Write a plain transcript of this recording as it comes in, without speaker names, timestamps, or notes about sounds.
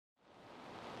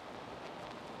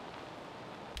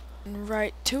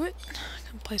Right to it.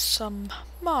 Gonna play some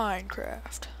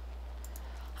Minecraft.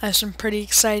 I have some pretty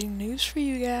exciting news for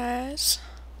you guys.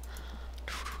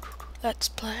 Let's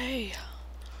play.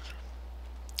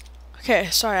 Okay,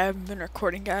 sorry I haven't been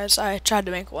recording, guys. I tried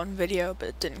to make one video, but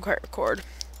it didn't quite record.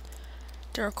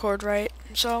 Didn't record right,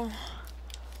 so...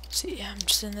 See, I'm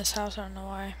just in this house, I don't know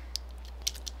why.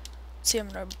 See, I'm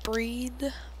gonna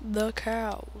breed the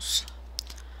cows.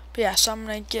 But yeah, so I'm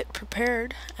gonna get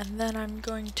prepared, and then I'm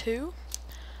going to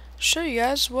show you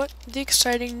guys what the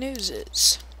exciting news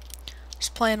is.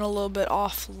 Just playing a little bit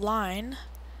offline.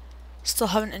 Still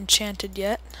haven't enchanted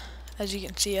yet. As you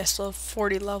can see, I still have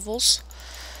 40 levels.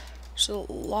 So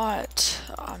a lot.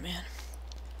 Oh man.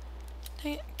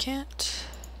 Dang it, can't.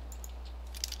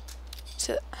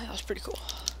 See, that was pretty cool.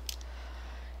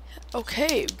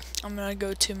 Okay, I'm gonna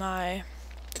go to my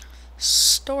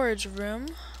storage room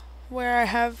where I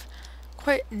have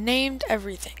quite named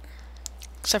everything.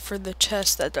 Except for the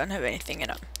chests that don't have anything in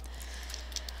them.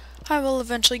 I will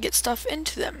eventually get stuff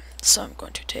into them. So I'm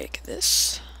going to take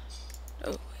this.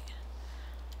 Oh, wait.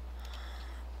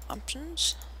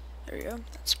 Options. There we go.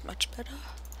 That's much better.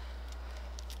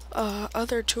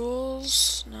 Other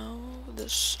tools. No,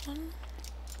 this one.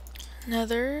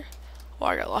 Nether. Oh,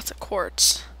 I got lots of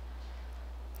quartz.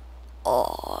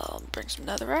 Oh, I'll bring some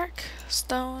netherrack.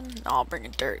 Stone. No, I'll bring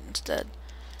in dirt instead.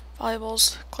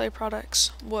 Valuables, clay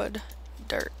products, wood,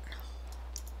 dirt.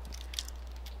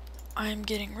 I'm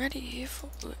getting ready for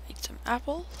eat some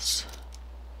apples.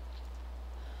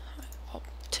 I'll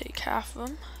take half of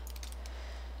them.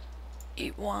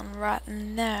 Eat one right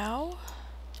now.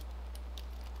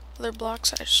 Other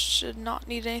blocks, I should not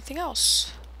need anything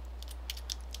else.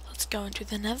 Let's go into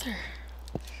the nether.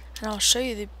 And I'll show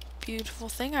you the beautiful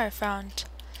thing I found.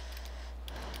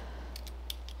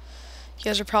 You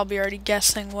guys are probably already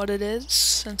guessing what it is,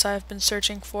 since I've been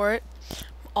searching for it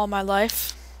all my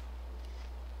life.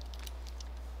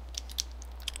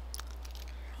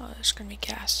 Oh, there's gonna be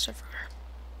ghasts everywhere.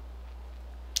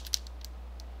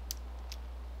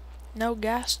 No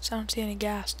ghasts? I don't see any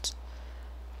ghasts.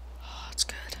 Oh, that's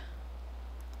good.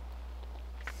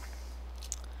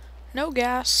 No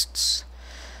ghasts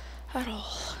at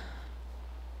all.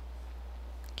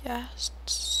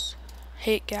 Ghasts.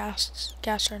 Hate ghasts.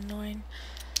 Ghasts are annoying.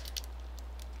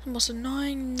 The most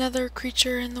annoying nether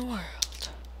creature in the world.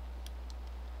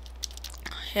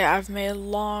 Yeah, I've made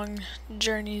long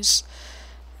journeys.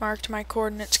 Marked my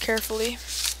coordinates carefully.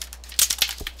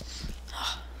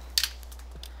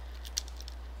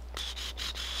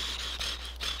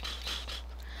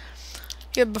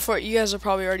 Yeah, before you guys will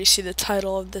probably already see the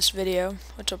title of this video,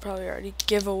 which will probably already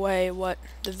give away what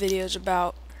the video is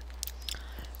about.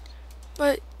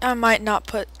 But I might not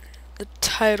put the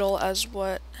title as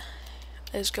what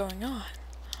is going on.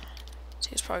 See,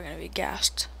 it's probably gonna be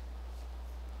gassed.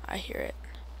 I hear it.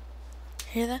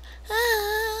 Hear that?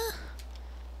 Ah!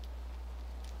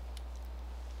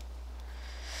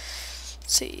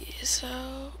 Let's see,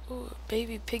 so ooh,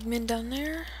 baby pigman down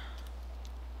there.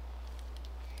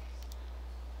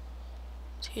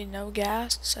 See, no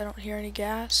ghasts. I don't hear any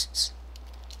ghasts.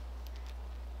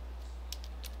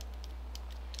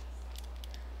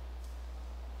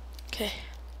 Okay.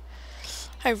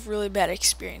 I have really bad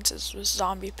experiences with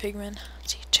zombie pigmen.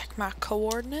 Let's see, check my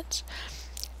coordinates.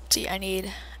 Let's see, I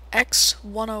need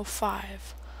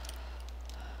X105.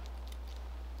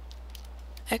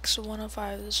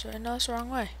 X105. This way. No, that's the wrong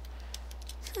way.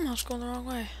 I was going the wrong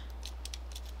way.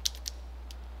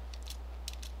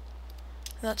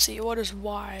 Let's see, what is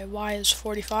Y? Y is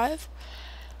 45.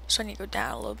 So I need to go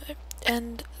down a little bit.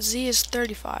 And Z is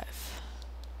 35.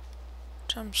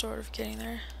 Which I'm sort of getting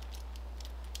there.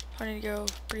 I need to go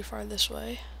pretty far this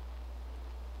way.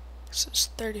 This is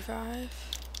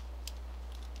 35.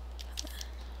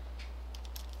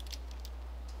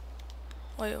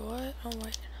 Wait, what? Oh,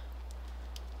 wait.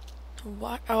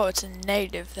 What? Oh, it's a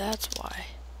negative, that's why.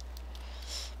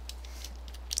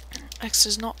 X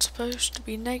is not supposed to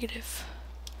be negative.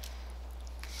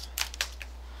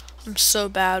 I'm so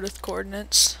bad with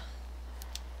coordinates.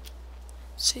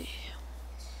 Let's see.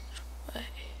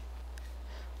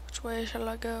 Which way shall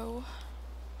I go?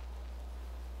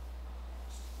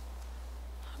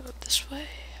 I'll go this way.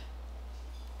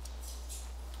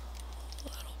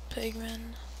 Little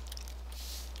pigman.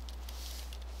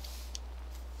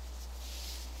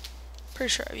 Pretty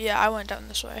sure, yeah, I went down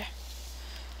this way.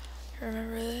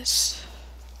 Remember this?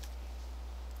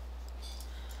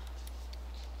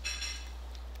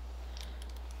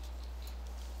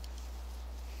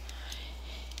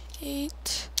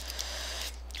 Eight.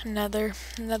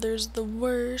 Nether's the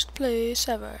worst place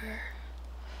ever.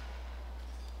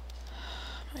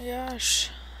 Oh my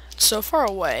gosh. It's so far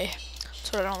away.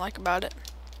 That's what I don't like about it.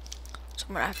 So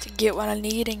I'm gonna have to get what I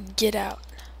need and get out.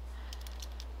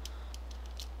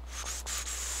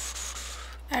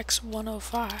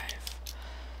 X105.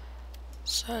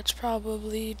 So it's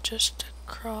probably just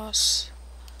across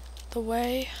the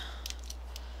way.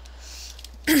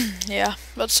 Yeah,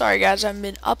 but sorry guys, I've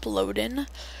been uploading.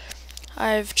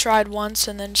 I've tried once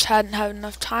and then just hadn't had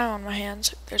enough time on my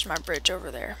hands. There's my bridge over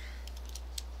there.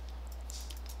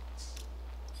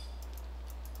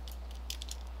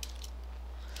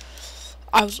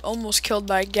 I was almost killed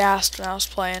by a ghast when I was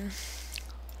playing.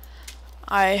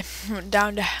 I went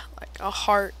down to like a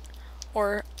heart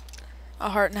or a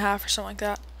heart and a half or something like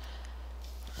that.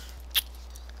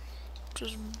 Which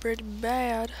was pretty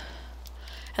bad.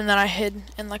 And then I hid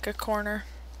in like a corner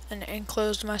and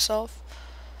enclosed myself.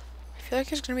 I feel like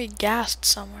there's gonna be ghast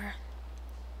somewhere.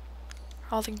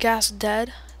 Are all the ghast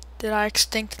dead? Did I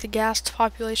extinct the ghast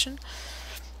population?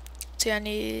 See,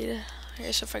 I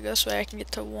guess if I go this way I can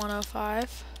get to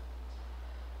 105.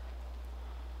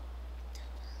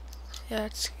 Yeah,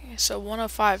 so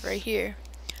 105 right here.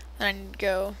 Then I need to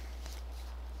go,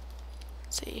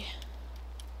 let's see.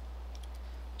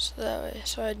 So that way,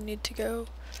 so I'd need to go,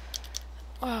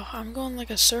 wow, I'm going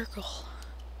like a circle.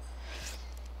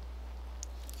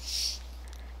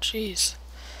 Jeez.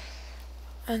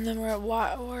 And then we're at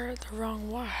Y, we're at the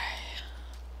wrong Y.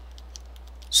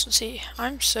 So see,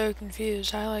 I'm so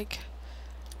confused. I like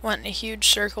went in a huge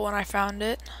circle when I found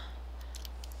it.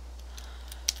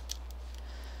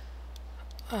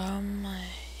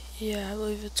 Yeah, I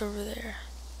believe it's over there.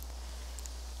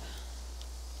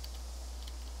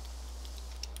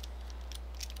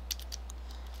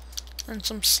 And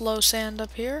some slow sand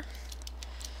up here.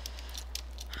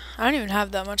 I don't even have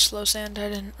that much slow sand. I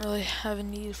didn't really have a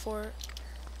need for it.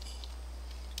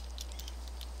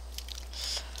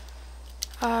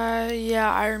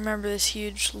 Yeah, I remember this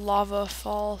huge lava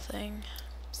fall thing,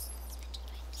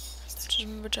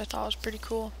 which I thought was pretty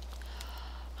cool.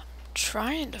 I'm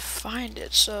trying to find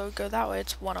it, so go that way.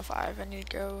 It's 105. I need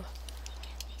to go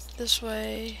this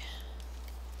way,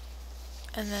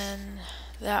 and then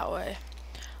that way.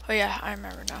 Oh yeah, I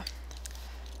remember now.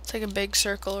 It's like a big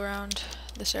circle around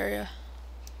this area.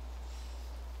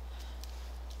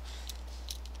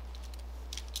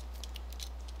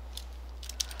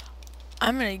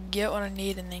 I'm gonna get what I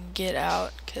need and then get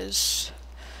out, because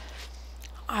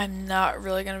I'm not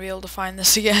really gonna be able to find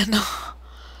this again.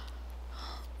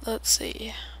 Let's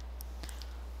see.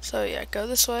 So yeah, go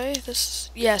this way.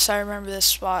 Yes, I remember this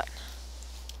spot.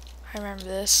 I remember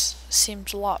this. It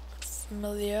seems a lot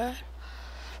familiar.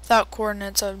 Without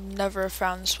coordinates, I've never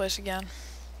found this place again.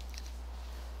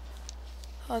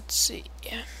 Let's see.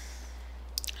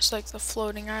 It's like the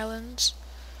floating islands.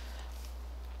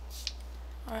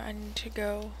 Alright, I need to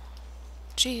go.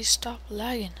 Geez, stop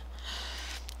lagging.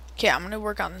 Okay, I'm gonna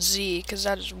work on Z, because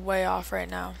that is way off right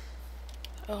now.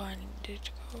 Oh, I need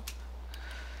to go.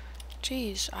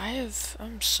 Jeez,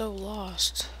 I'm so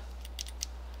lost.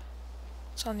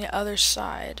 It's on the other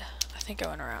side. I think I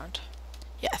went around.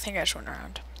 Yeah, I think I just went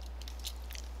around.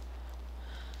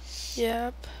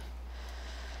 Yep.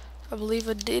 I believe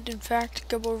I did, in fact,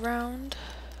 go around.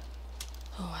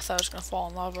 Oh, I thought I was gonna fall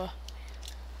in lava.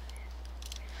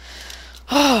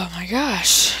 Oh my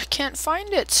gosh, can't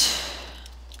find it.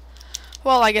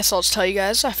 Well, I guess I'll just tell you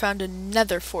guys, I found a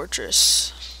nether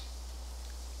fortress.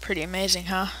 Pretty amazing,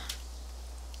 huh?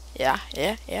 Yeah.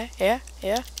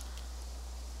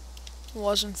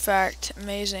 Was in fact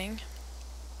amazing.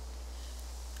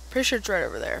 Pretty sure it's right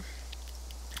over there.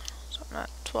 So I'm at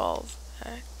 12.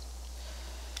 Okay.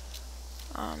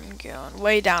 I'm going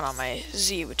way down on my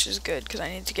Z, which is good, because I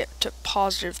need to get to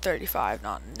positive 35,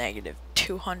 not negative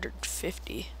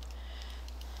 250.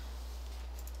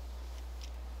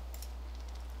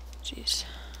 Jeez.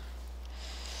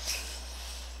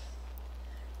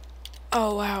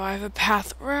 Oh wow, I have a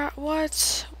path.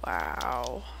 What?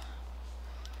 Wow.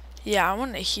 Yeah, I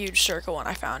went in a huge circle when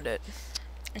I found it.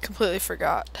 I completely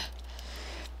forgot.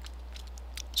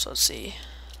 So let's see.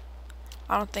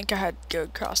 I don't think I had to go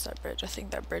across that bridge. I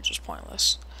think that bridge was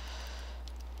pointless.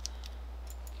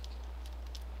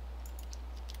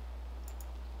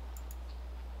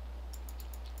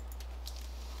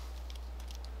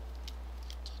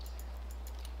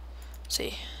 Let's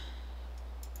see.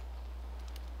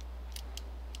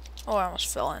 Oh, I almost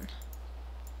fell in.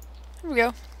 There we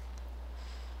go.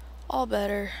 All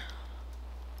better.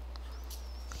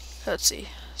 Let's see.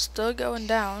 Still going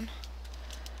down.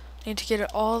 Need to get it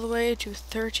all the way to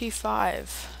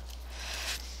 35.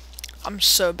 I'm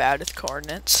so bad with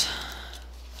coordinates.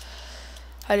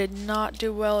 I did not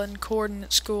do well in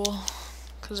coordinate school,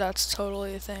 because because that's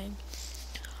totally a thing.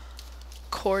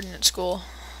 Coordinate school.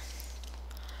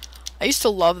 I used to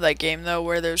love that game though,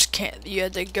 where you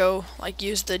had to go like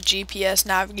use the GPS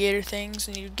navigator things,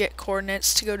 and you'd get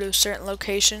coordinates to go to a certain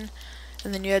location,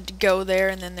 and then you had to go there,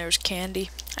 and then there's candy.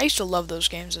 I used to love those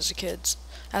games as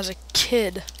a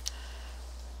kid.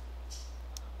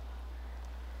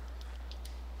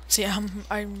 See,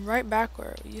 I'm right back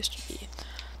where it used to be.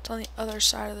 It's on the other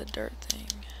side of the dirt thing.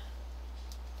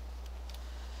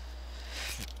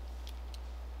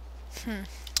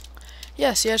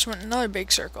 Yeah, see, I just went another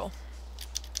big circle.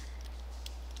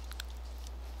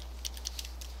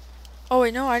 Oh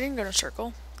wait, no, I didn't go to a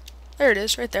circle. There it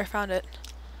is, right there, found it.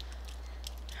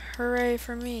 Hooray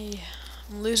for me.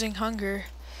 I'm losing hunger.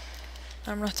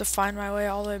 I'm gonna have to find my way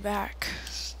all the way back.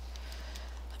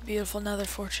 A beautiful nether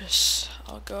fortress.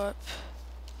 I'll go up.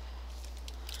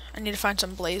 I need to find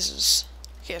some blazes.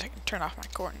 Okay, I can turn off my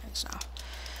coordinates now,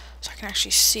 so I can actually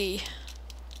see.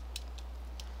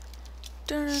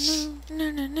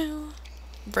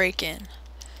 Break in.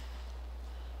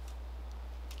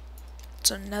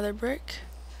 It's another brick.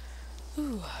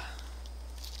 Ooh.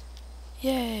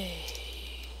 Yay.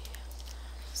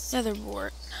 Nether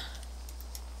wart.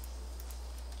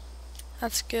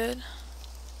 That's good.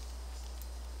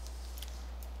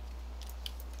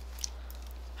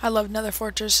 I love nether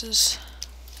fortresses.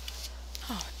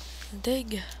 Oh,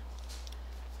 dig.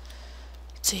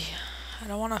 Let's see. I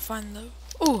don't want to find the...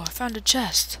 Ooh, I found a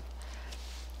chest.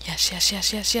 Yes, yes,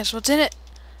 yes, yes, yes. What's in it?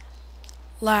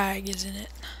 Lag is in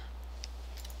it.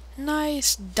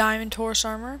 Nice diamond horse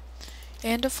armor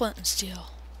and a flint and steel.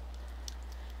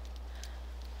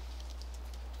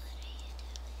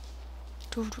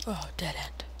 Oh, dead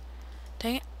end.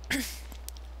 Dang it. I'm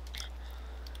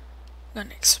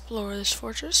gonna explore this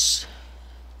fortress.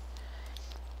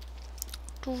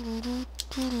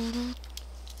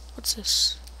 What's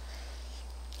this?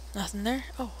 Nothing there?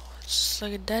 Oh, it's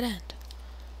like a dead end.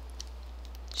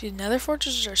 See, nether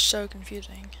fortresses are so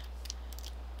confusing.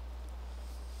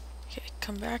 Okay,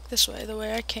 come back this way, the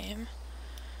way I came.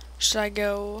 Should I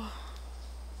go...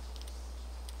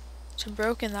 It's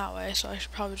broken that way, so I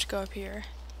should probably just go up here.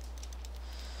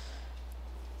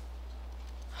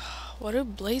 What do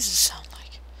blazes sound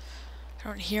like? I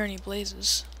don't hear any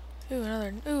blazes. Ooh,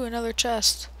 another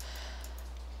chest.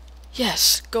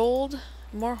 Yes, gold,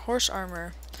 more horse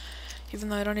armor. Even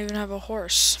though I don't even have a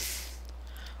horse.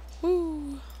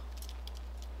 Woo!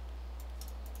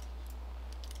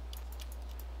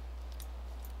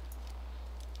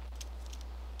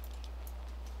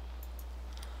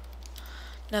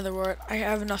 Nether wart. I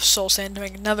have enough soul sand to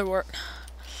make another wart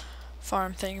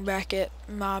farm thing back in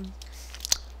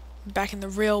the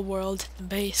real world, the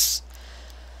base.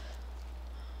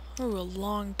 Ooh, a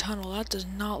long tunnel. That does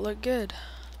not look good.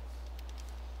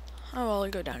 Oh well, I'll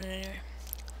go down it anyway.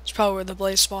 It's probably where the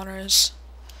blaze spawner is.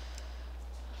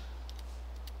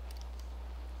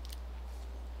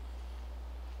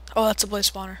 Oh, that's a blaze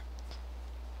spawner.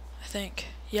 I think.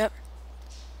 Yep.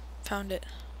 Found it.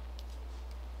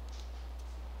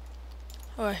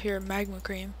 Oh, I hear magma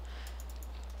cream.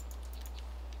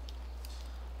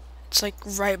 It's like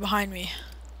right behind me.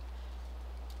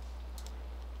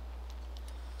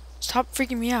 Stop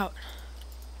freaking me out.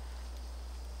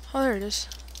 Oh, there it is.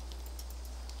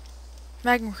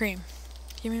 Magma cream.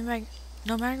 Give me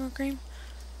no magma cream?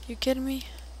 You kidding me?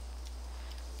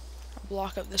 I'll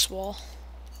block up this wall.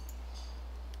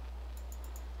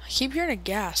 I keep hearing a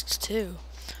ghast too.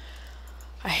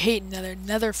 I hate nether.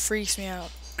 Nether freaks me out.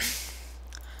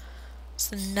 It's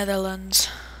the Netherlands.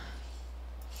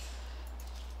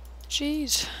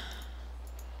 Jeez.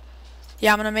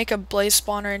 Yeah, I'm gonna make a blaze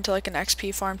spawner into like an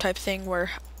XP farm type thing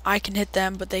where I can hit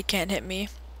them, but they can't hit me.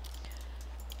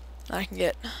 I can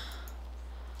get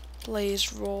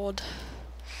blaze rolled.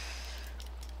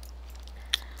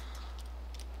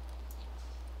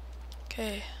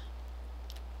 Okay.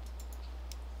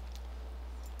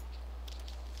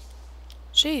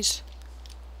 Jeez.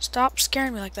 Stop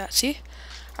scaring me like that. See?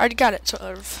 I already got it, sort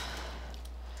of.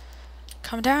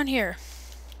 Come down here.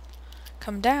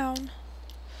 Come down.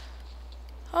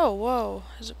 Oh, whoa.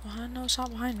 Is it behind? No, it's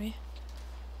not behind me.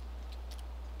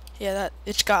 Yeah,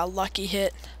 it's got a lucky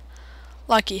hit.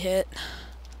 Lucky hit.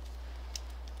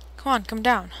 Come on, come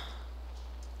down.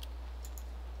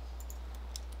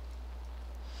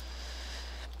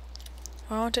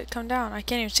 Why won't it come down? I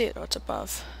can't even see it. What's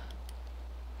above?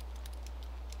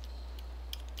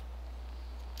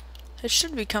 It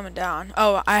should be coming down.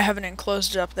 Oh, I haven't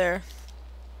enclosed it up there.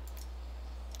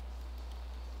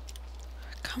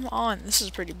 Come on, this is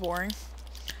pretty boring.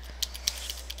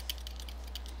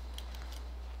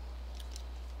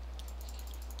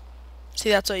 See,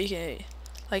 that's what you can,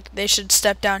 like, they should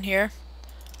step down here.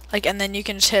 Like, and then you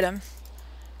can just hit them.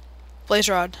 Blaze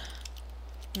rod.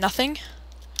 Nothing?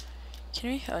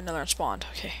 Can we? Oh, another one spawned.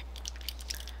 Okay.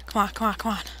 Come on, come on,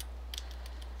 come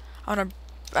on.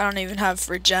 I don't even have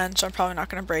regen, so I'm probably not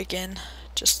gonna break in.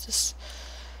 Just this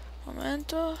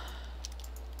momento.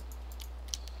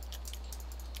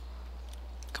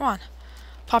 Come on.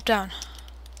 Pop down.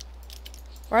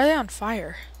 Why are they on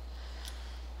fire?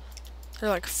 They're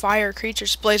like fire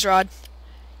creatures. Blaze rod.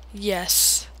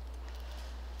 Yes.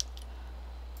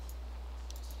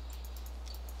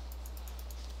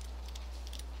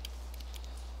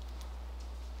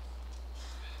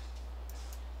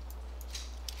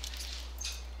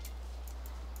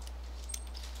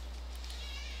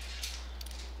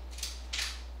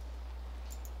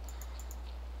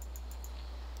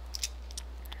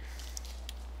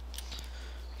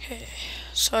 Okay,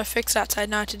 so I fixed that side,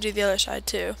 now I have to do the other side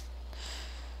too.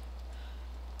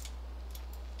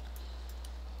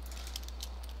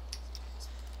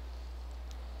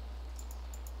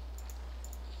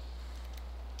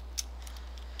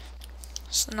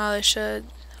 So now they should...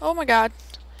 Oh my god.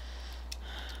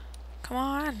 Come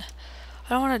on. I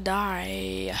don't want to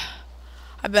die.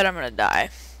 I bet I'm gonna die.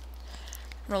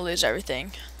 I'm gonna lose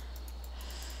everything.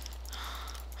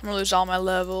 I'm gonna lose all my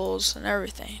levels and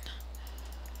everything.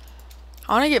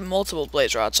 I want to get multiple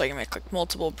blaze rods so I can make like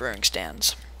multiple brewing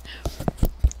stands.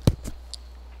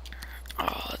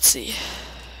 Oh, let's see.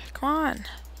 Come on.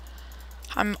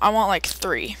 I want like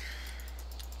 3.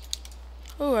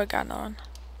 Ooh, I got another one.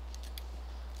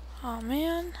 Oh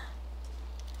man.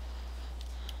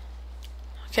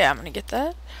 Okay, I'm gonna get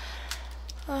that.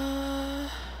 I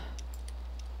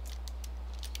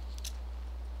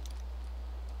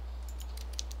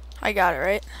got it,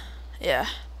 right? Yeah.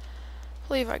 I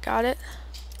believe I got it.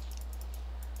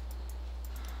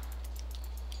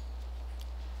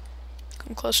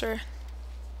 Come closer.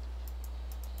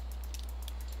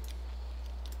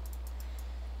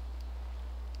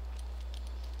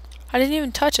 I didn't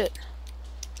even touch it.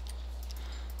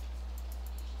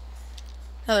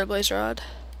 Another blaze rod.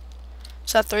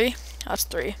 Is that 3? That's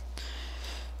 3.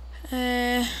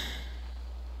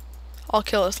 I'll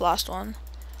kill this last one.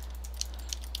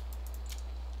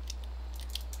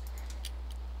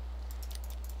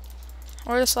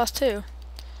 Or this last 2.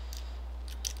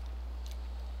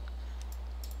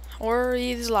 Or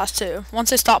these last 2.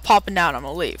 Once they stop popping down, I'm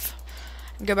gonna leave.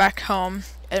 And go back home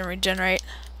and regenerate.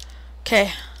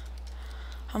 Okay.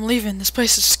 I'm leaving. This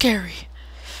place is scary.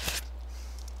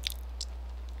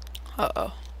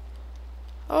 Uh-oh.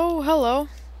 Oh, hello.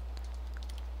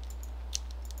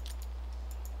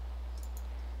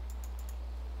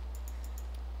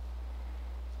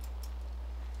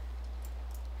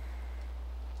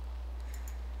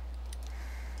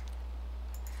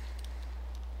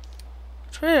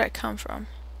 Where did I come from?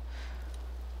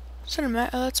 Oh,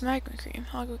 that's magma cream.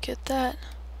 I'll go get that.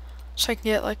 So I can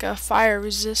get like a fire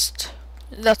resist.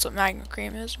 That's what magma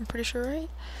cream is, I'm pretty sure, right?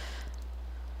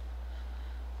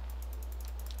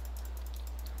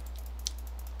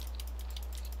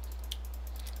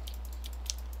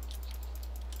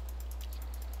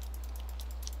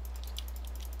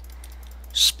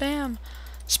 Spam!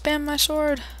 Spam my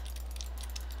sword!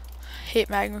 Hate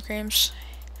magma creams.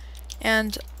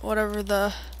 And whatever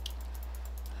the...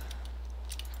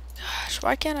 Gosh,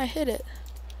 why can't I hit it?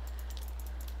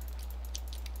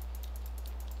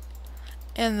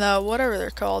 And the, whatever they're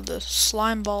called, the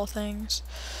slime ball things.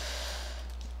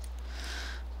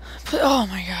 But, oh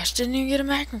my gosh, didn't even get a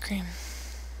magma cream.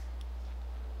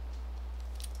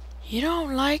 You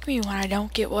don't like me when I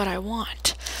don't get what I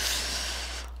want.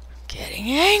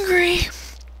 Getting angry.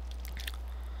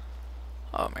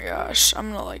 Oh my gosh,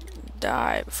 I'm gonna like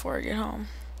die before I get home.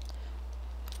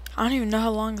 I don't even know how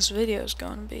long this video is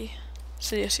going to be. This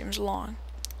video seems long.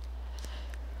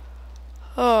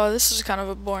 Oh, this is kind of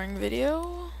a boring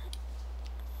video.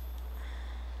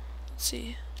 Let's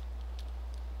see.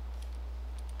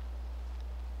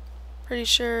 Pretty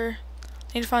sure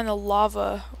I need to find the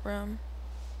lava room.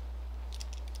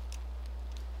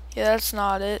 Yeah, that's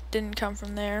not it. Didn't come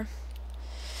from there.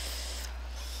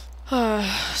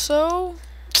 So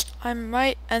I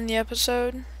might end the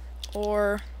episode,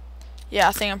 or yeah,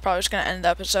 I think I'm probably just gonna end the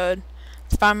episode,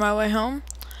 find my way home.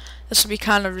 This will be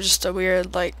kind of just a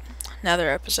weird like nether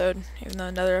episode, even though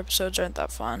nether episodes aren't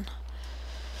that fun.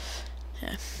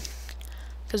 Yeah,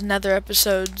 because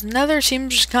nether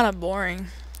seems just kind of boring.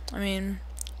 I mean,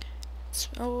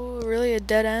 oh really, a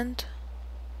dead end?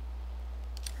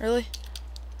 Really?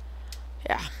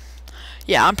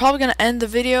 Yeah, I'm probably gonna end the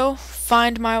video,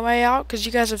 find my way out, because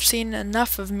you guys have seen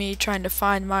enough of me trying to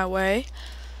find my way.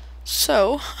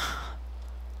 So,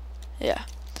 yeah.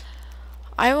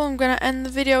 I'm gonna end the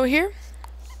video here,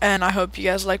 and I hope you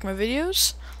guys like my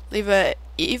videos.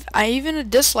 Even a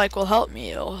dislike will help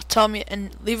me. It'll tell me,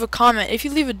 and leave a comment. If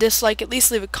you leave a dislike, at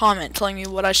least leave a comment telling me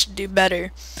what I should do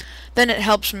better. Then it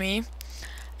helps me,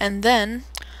 and then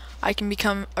I can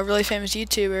become a really famous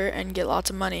YouTuber and get lots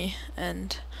of money.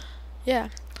 And yeah.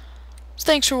 So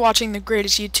thanks for watching the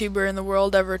greatest YouTuber in the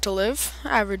world ever to live,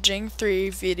 averaging 3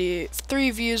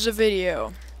 views a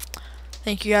video.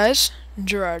 Thank you guys.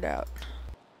 Gerrard out.